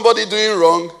seeing somebody doing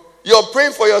wrong, you're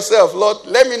praying for yourself, Lord,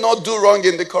 let me not do wrong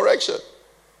in the correction.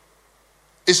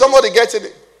 Is somebody getting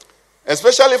it?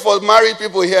 Especially for married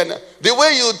people here now. The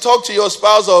way you talk to your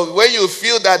spouse or when you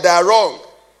feel that they are wrong,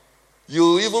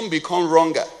 you even become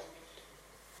wronger.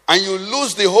 And you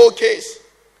lose the whole case.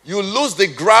 You lose the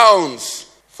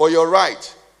grounds for your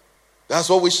right. That's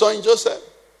what we saw in Joseph.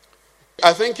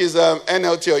 I think it's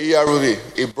NLT or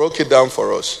ERV. He broke it down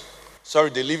for us.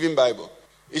 Sorry, the Living Bible.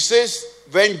 It says,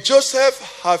 when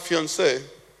Joseph, her fiancé,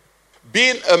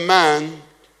 being a man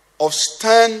of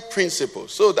stern principle.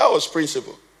 So that was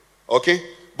principle. Okay?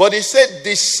 But he said,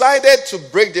 decided to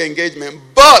break the engagement.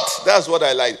 But, that's what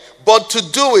I like. But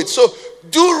to do it. So,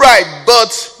 do right,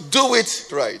 but do it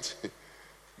right.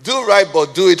 Do right,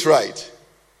 but do it right.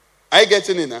 Are you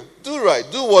getting it now? Do right,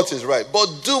 do what is right.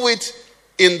 But do it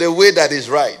in the way that is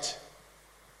right.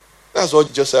 That's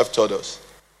what Joseph taught us.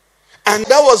 And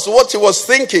that was what he was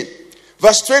thinking.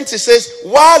 Verse 20 says,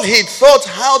 while he thought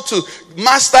how to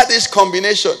master this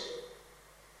combination,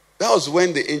 that was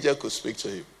when the angel could speak to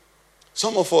him.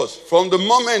 Some of us, from the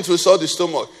moment we saw the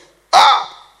stomach,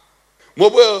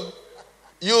 Mobile,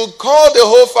 you call the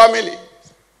whole family.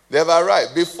 They've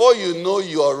arrived. Before you know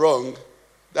you are wrong,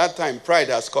 that time pride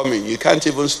has come in. You can't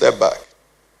even step back.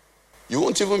 You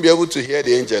won't even be able to hear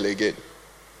the angel again.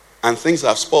 And things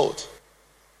have spoiled.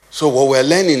 So what we're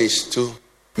learning is to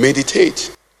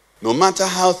meditate. No matter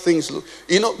how things look.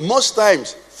 You know, most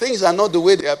times, things are not the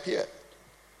way they appear.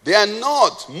 They are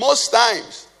not. Most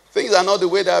times, things are not the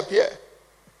way they appear.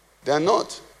 They are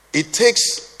not. It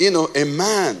takes, a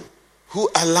man who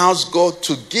allows God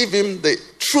to give him the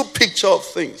true picture of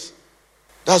things.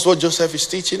 That's what Joseph is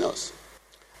teaching us.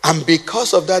 And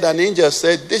because of that, an angel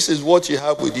said, this is what you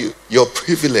have with you. Your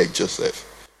privilege, Joseph.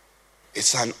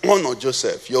 It's an honor,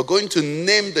 Joseph. You're going to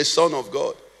name the Son of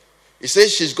God. He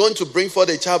says she's going to bring forth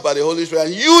a child by the Holy Spirit.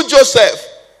 And you, Joseph,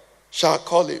 shall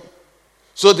call him.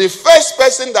 So the first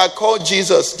person that called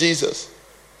Jesus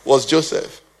was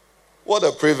Joseph. What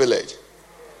a privilege.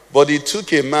 But it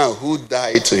took a man who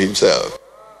died to himself.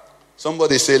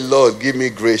 Somebody say, Lord, give me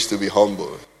grace to be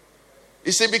humble.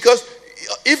 You see, because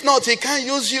if not, he can't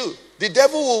use you. The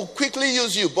devil will quickly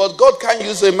use you, but God can't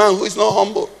use a man who is not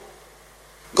humble.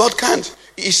 God can't.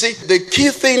 You see, the key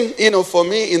thing, for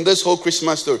me in this whole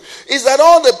Christmas story is that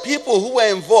all the people who were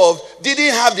involved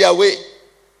didn't have their way.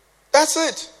 That's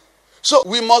it. So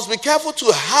we must be careful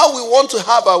to how we want to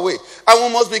have our way. And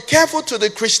we must be careful to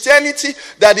the Christianity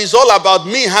that is all about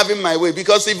me having my way.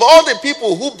 Because if all the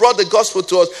people who brought the gospel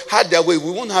to us had their way,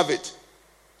 we won't have it.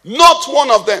 Not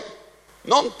one of them.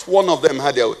 Not one of them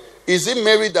had their way. Is it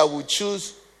Mary that would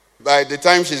choose by the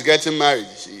time she's getting married?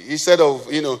 Instead of,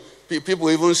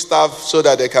 people even starve so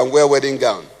that they can wear wedding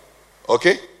gown.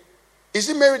 Okay? Is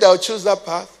it Mary that will choose that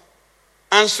path?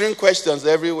 Answering questions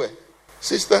everywhere.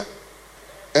 Sister,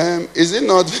 is it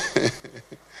not?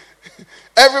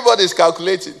 Everybody's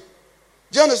calculating.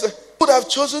 Do you understand? Would have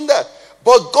chosen that.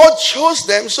 But God chose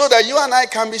them so that you and I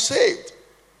can be saved.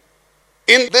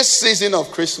 In this season of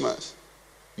Christmas,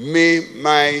 may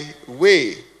my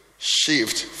way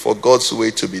shift for God's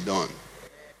way to be done.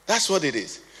 That's what it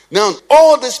is. Now,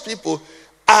 all these people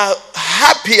are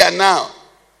happier now.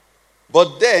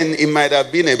 But then it might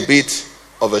have been a bit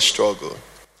of a struggle.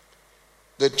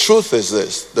 The truth is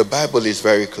this. The Bible is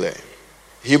very clear.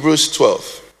 Hebrews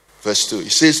 12, verse 2.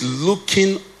 It says,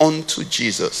 looking unto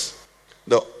Jesus,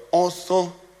 the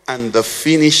author and the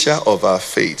finisher of our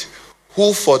faith,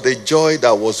 who for the joy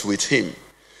that was with him.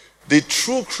 The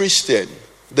true Christian,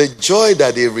 the joy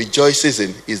that he rejoices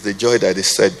in is the joy that is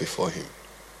set before him.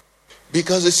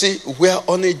 Because you see, we are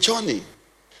on a journey.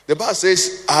 The Bible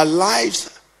says our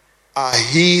lives are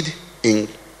hid in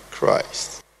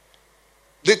Christ.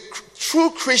 The true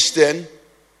Christian,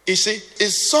 you see,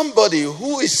 is somebody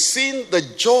who is seeing the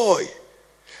joy.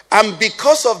 And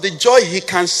because of the joy he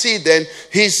can see, then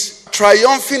he's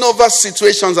triumphing over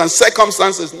situations and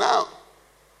circumstances now.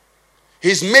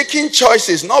 He's making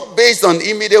choices not based on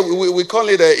immediate, we call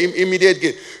it an immediate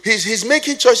gain. He's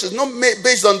making choices not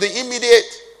based on the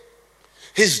immediate.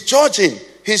 He's judging,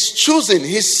 he's choosing,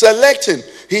 he's selecting,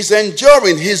 he's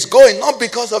enduring, he's going, not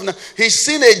because of, he's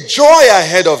seen a joy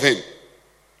ahead of him.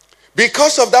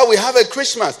 Because of that, we have a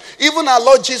Christmas. Even our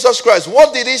Lord Jesus Christ,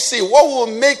 what did he see? What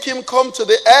will make him come to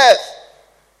the earth?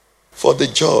 For the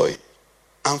joy.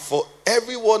 And for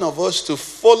every one of us to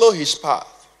follow his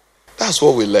path. That's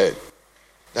what we learn.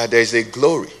 That there is a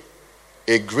glory.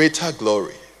 A greater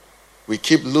glory. We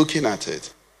keep looking at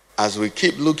it. As we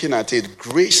keep looking at it,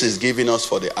 grace is giving us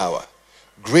for the hour.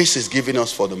 Grace is giving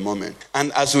us for the moment.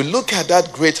 And as we look at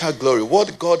that greater glory,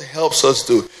 what God helps us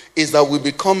do is that we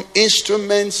become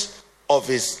instruments of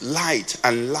his light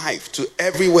and life to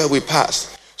everywhere we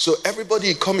pass. So everybody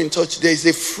you come in touch, there is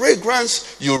a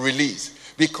fragrance you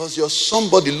release because you're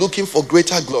somebody looking for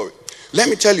greater glory. Let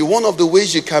me tell you, one of the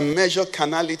ways you can measure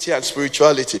carnality and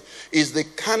spirituality is the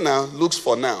carnal looks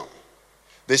for now.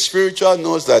 The spiritual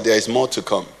knows that there is more to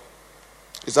come.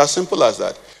 It's as simple as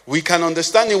that. We can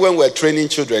understand it when we're training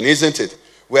children, isn't it?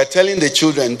 We're telling the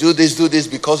children, do this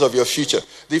because of your future.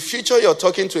 The future you're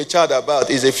talking to a child about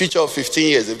is a future of 15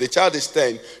 years. If the child is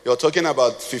 10, you're talking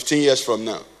about 15 years from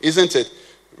now, isn't it?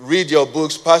 Read your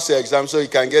books, pass your exam so you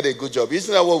can get a good job.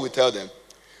 Isn't that what we tell them?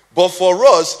 But for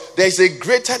us, there's a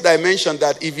greater dimension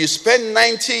that if you spend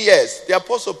 90 years, the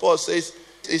Apostle Paul says,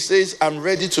 he says, I'm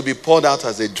ready to be poured out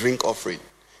as a drink offering.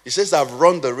 He says, I've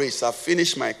run the race, I've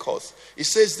finished my course. He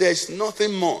says, there's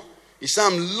nothing more. He said,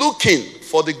 I'm looking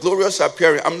for the glorious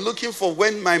appearing. I'm looking for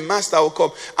when my master will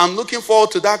come. I'm looking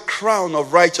forward to that crown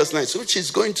of righteousness, which he's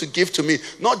going to give to me.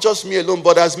 Not just me alone,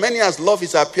 but as many as love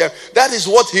his appearing. That is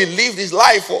what he lived his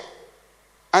life for.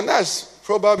 And that's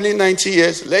probably 90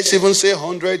 years. Let's even say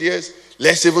 100 years.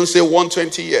 Let's even say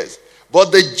 120 years.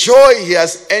 But the joy he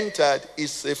has entered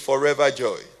is a forever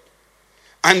joy.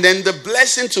 And then the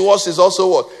blessing to us is also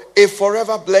what? A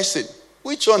forever blessing.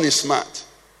 Which one is smart?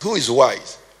 Who is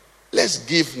wise? Let's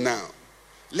give now.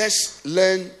 Let's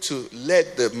learn to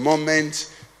let the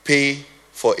moment pay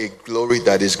for a glory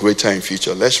that is greater in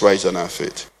future. Let's rise on our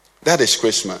feet. That is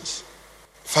Christmas.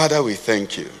 Father, we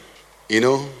thank you. You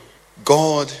know,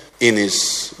 God in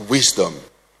his wisdom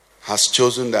has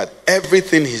chosen that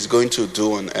everything he's going to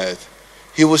do on earth,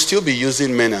 he will still be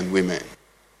using men and women.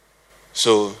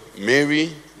 So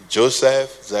Mary,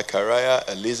 Joseph, Zechariah,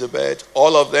 Elizabeth,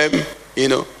 all of them,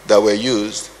 that were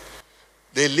used,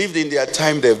 they lived in their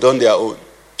time, they've done their own.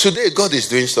 Today, God is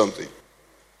doing something.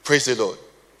 Praise the Lord.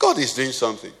 God is doing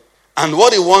something. And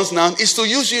what he wants now is to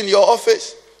use you in your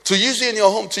office, to use you in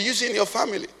your home, to use you in your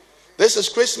family. This is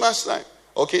Christmas time.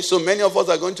 Okay, so many of us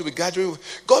are going to be gathering.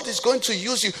 God is going to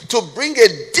use you to bring a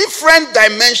different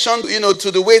dimension,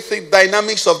 to the way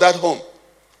dynamics of that home,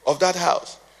 of that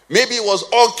house. Maybe it was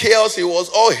all chaos, it was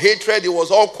all hatred, it was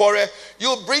all quarrel.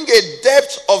 You bring a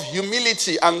depth of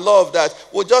humility and love that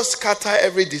will just scatter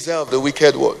every desire of the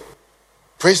wicked one.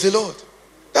 Praise the Lord.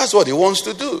 That's what he wants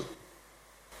to do.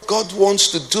 God wants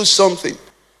to do something.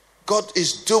 God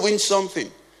is doing something.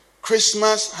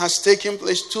 Christmas has taken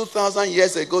place 2,000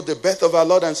 years ago, the birth of our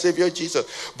Lord and Savior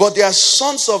Jesus. But there are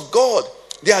sons of God,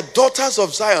 there are daughters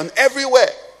of Zion everywhere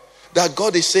that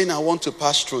God is saying, I want to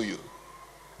pass through you.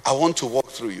 I want to walk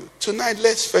through you. Tonight,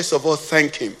 let's first of all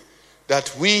thank him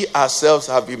that we ourselves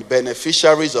have been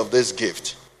beneficiaries of this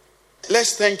gift.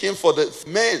 Let's thank him for the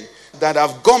men that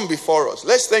have gone before us.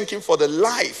 Let's thank him for the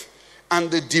life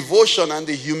and the devotion and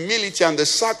the humility and the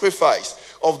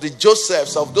sacrifice of the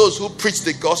Josephs, of those who preached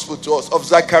the gospel to us, of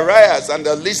Zacharias and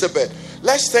Elizabeth.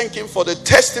 Let's thank him for the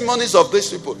testimonies of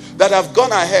these people that have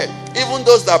gone ahead, even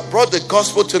those that brought the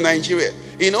gospel to Nigeria.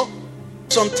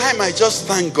 Sometimes I just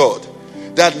thank God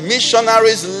that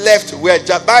missionaries left. We're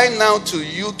buying now to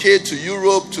UK, to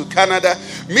Europe, to Canada.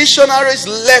 Missionaries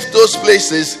left those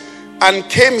places and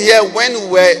came here when we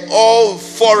were all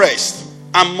forest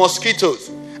and mosquitoes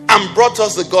and brought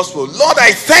us the gospel. Lord,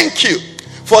 I thank you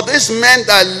for these men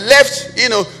that left,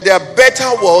 their better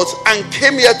worlds and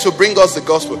came here to bring us the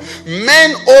gospel.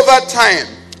 Men over time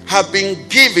have been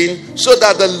given so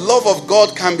that the love of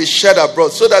God can be shed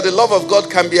abroad, so that the love of God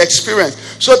can be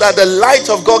experienced, so that the light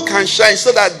of God can shine,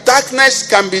 so that darkness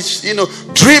can be,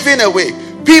 driven away.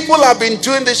 People have been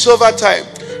doing this over time.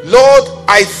 Lord,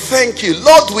 I thank you.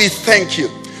 Lord, we thank you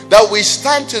that we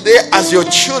stand today as your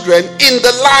children in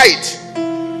the light,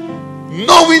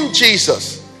 knowing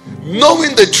Jesus,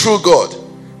 knowing the true God,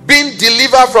 being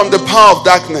delivered from the power of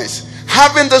darkness,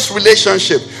 having this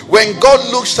relationship. When God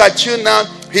looks at you now,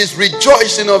 he's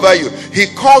rejoicing over you. He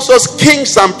calls us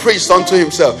kings and priests unto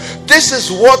himself. This is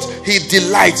what he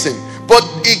delights in. But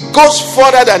it goes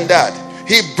further than that.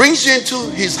 He brings you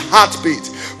into his heartbeat.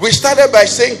 We started by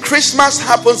saying Christmas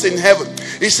happens in heaven.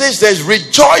 He says there's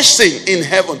rejoicing in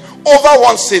heaven over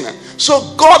one sinner.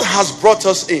 So God has brought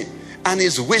us in and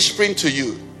is whispering to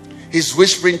you. He's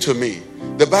whispering to me.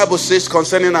 The Bible says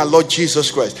concerning our Lord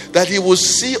Jesus Christ that he will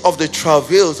see of the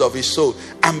travails of his soul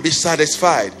and be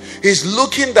satisfied. He's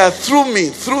looking that through me,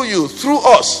 through you, through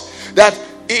us, that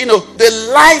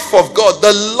the life of God,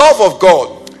 the love of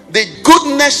God, the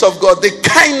goodness of God, the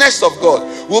kindness of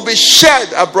God will be shared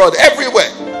abroad everywhere.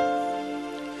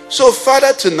 So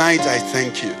Father, tonight I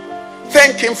thank you.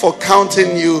 Thank him for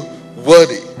counting you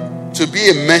worthy to be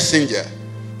a messenger,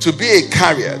 to be a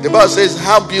carrier. The Bible says,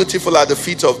 how beautiful are the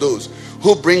feet of those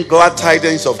who bring glad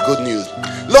tidings of good news.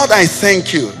 Lord, I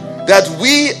thank you that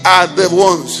we are the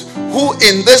ones who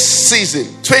in this season,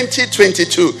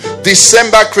 2022,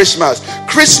 December,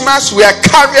 Christmas, we are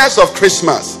carriers of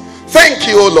Christmas. Thank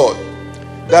you, O Lord,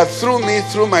 that through me,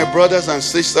 through my brothers and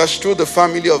sisters, through the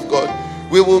family of God,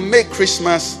 we will make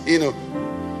Christmas,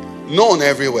 known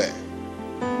everywhere.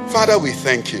 Father, we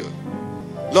thank you.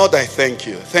 Lord, I thank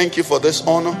you. Thank you for this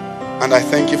honor, and I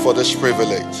thank you for this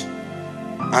privilege.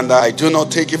 And I do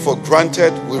not take it for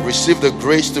granted. We receive the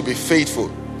grace to be faithful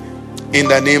in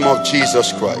the name of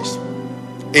Jesus Christ.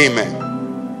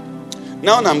 Amen.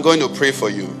 Now I'm going to pray for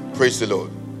you. Praise the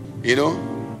Lord.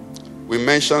 We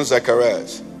mentioned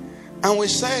Zacharias. And we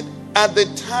said at the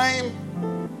time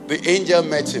the angel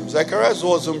met him, Zacharias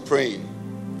wasn't praying,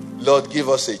 Lord, give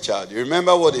us a child. You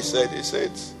remember what he said? He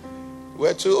said,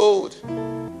 we're too old.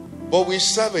 But we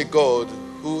serve a God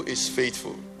who is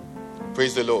faithful.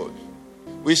 Praise the Lord.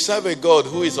 We serve a God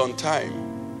who is on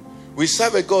time. We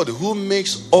serve a God who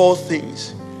makes all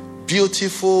things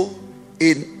beautiful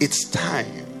in its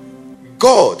time.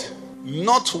 God,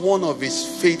 not one of his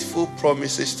faithful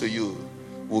promises to you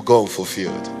will go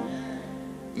unfulfilled.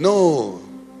 No,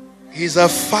 he's a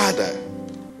father.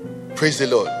 Praise the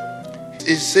Lord.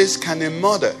 It says, can a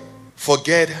mother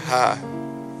forget her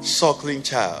suckling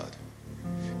child?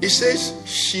 It says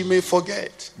she may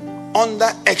forget under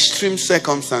extreme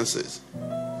circumstances.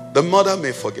 The mother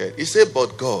may forget. He said,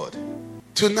 but God,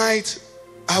 tonight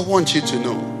I want you to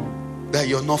know that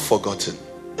you're not forgotten.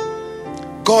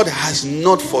 God has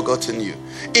not forgotten you.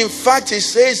 In fact, he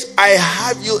says, I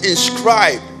have you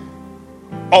inscribed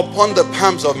upon the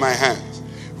palms of my hands.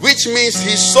 Which means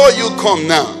he saw you come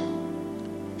now.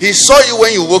 He saw you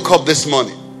when you woke up this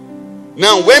morning.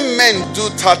 Now, when men do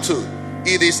tattoo,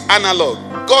 it is analog.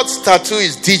 God's tattoo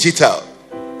is digital.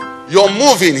 You're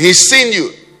moving. He's seen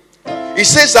you. He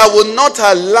says, I will not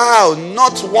allow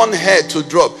not one hair to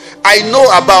drop. I know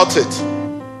about it.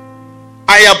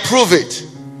 I approve it.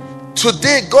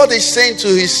 Today, God is saying to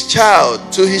his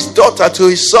child, to his daughter, to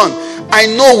his son, I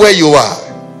know where you are.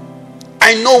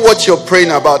 I know what you're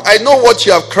praying about. I know what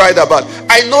you have cried about.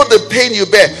 I know the pain you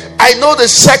bear. I know the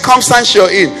circumstance you're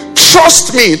in.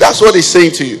 Trust me. That's what he's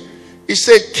saying to you. He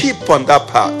said, keep on that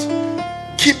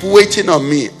path. Keep waiting on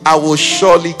me. I will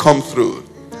surely come through.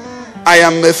 I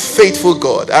am a faithful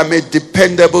God. I'm a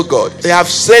dependable God. They have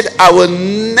said, I will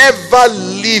never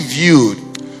leave you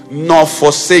nor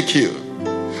forsake you.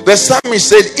 The psalmist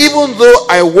said, even though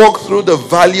I walk through the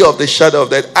valley of the shadow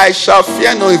of death, I shall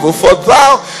fear no evil, for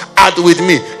thou art with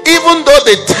me. Even though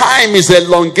the time is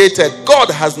elongated, God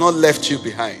has not left you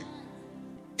behind.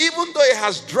 Even though it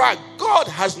has dragged, God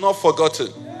has not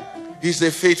forgotten. He's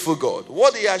a faithful God.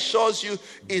 What he assures you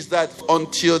is that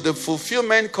until the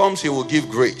fulfillment comes, he will give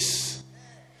grace.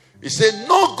 He said,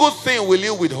 no good thing will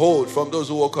you withhold from those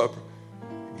who woke up.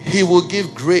 He will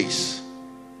give grace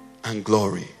and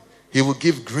glory. He will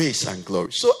give grace and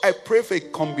glory. So I pray for a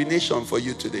combination for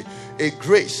you today. A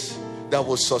grace that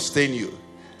will sustain you,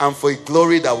 and for a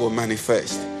glory that will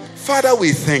manifest. Father,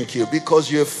 we thank you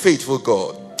because you're a faithful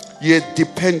God. You're a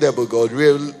dependable God,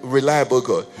 reliable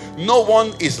God. No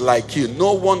one is like you.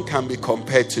 No one can be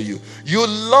compared to you. You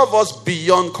love us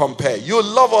beyond compare. You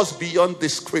love us beyond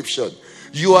description.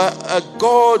 You are a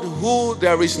God who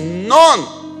there is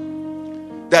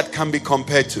none that can be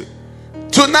compared to.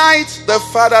 Tonight, the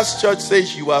Father's Church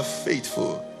says you are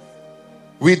faithful.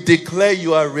 We declare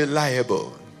you are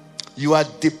reliable. You are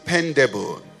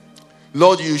dependable.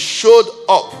 Lord, you showed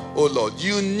up, oh Lord.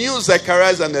 You knew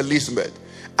Zacharias and Elizabeth.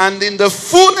 And in the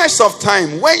fullness of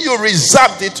time, when you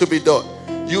reserved it to be done,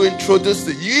 you introduced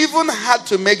it. You even had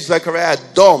to make Zachariah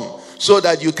dumb so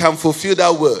that you can fulfill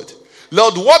that word.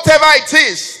 Lord, whatever it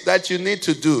is that you need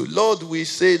to do, Lord, we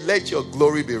say, let your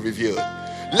glory be revealed.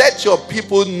 Let your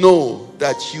people know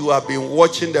that you have been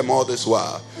watching them all this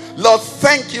while. Lord,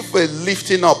 thank you for a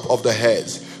lifting up of the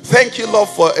heads. Thank you, Lord,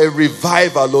 for a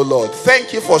revival, oh Lord.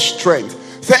 Thank you for strength.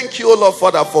 Thank you, oh Lord,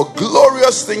 Father, for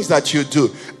glorious things that you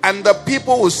do. And the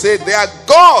people will say their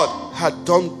God had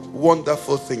done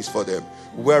wonderful things for them,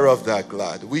 whereof they are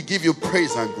glad. We give you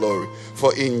praise and glory,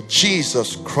 for in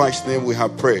Jesus Christ's name we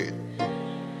have prayed.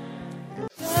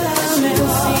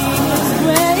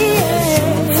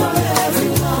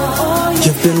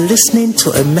 You've been listening to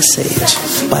a message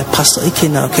by Pastor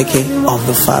Ikenna Okeke of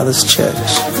the Father's Church.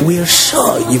 We are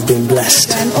sure you've been blessed.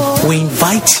 We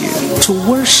invite you to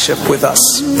worship with us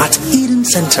at Eden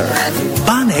Center,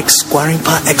 Banex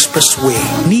Gwarinpa Expressway,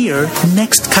 near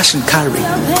Next Cash and Carry,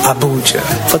 Abuja.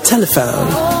 For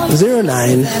telephone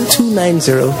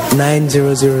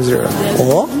 09-290-9000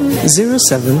 or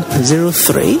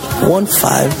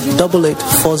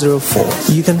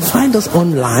 0703-1588-404. You can find us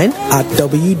online at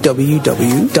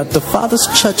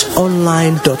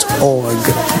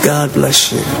www.thefatherschurchonline.org. God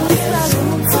bless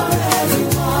you.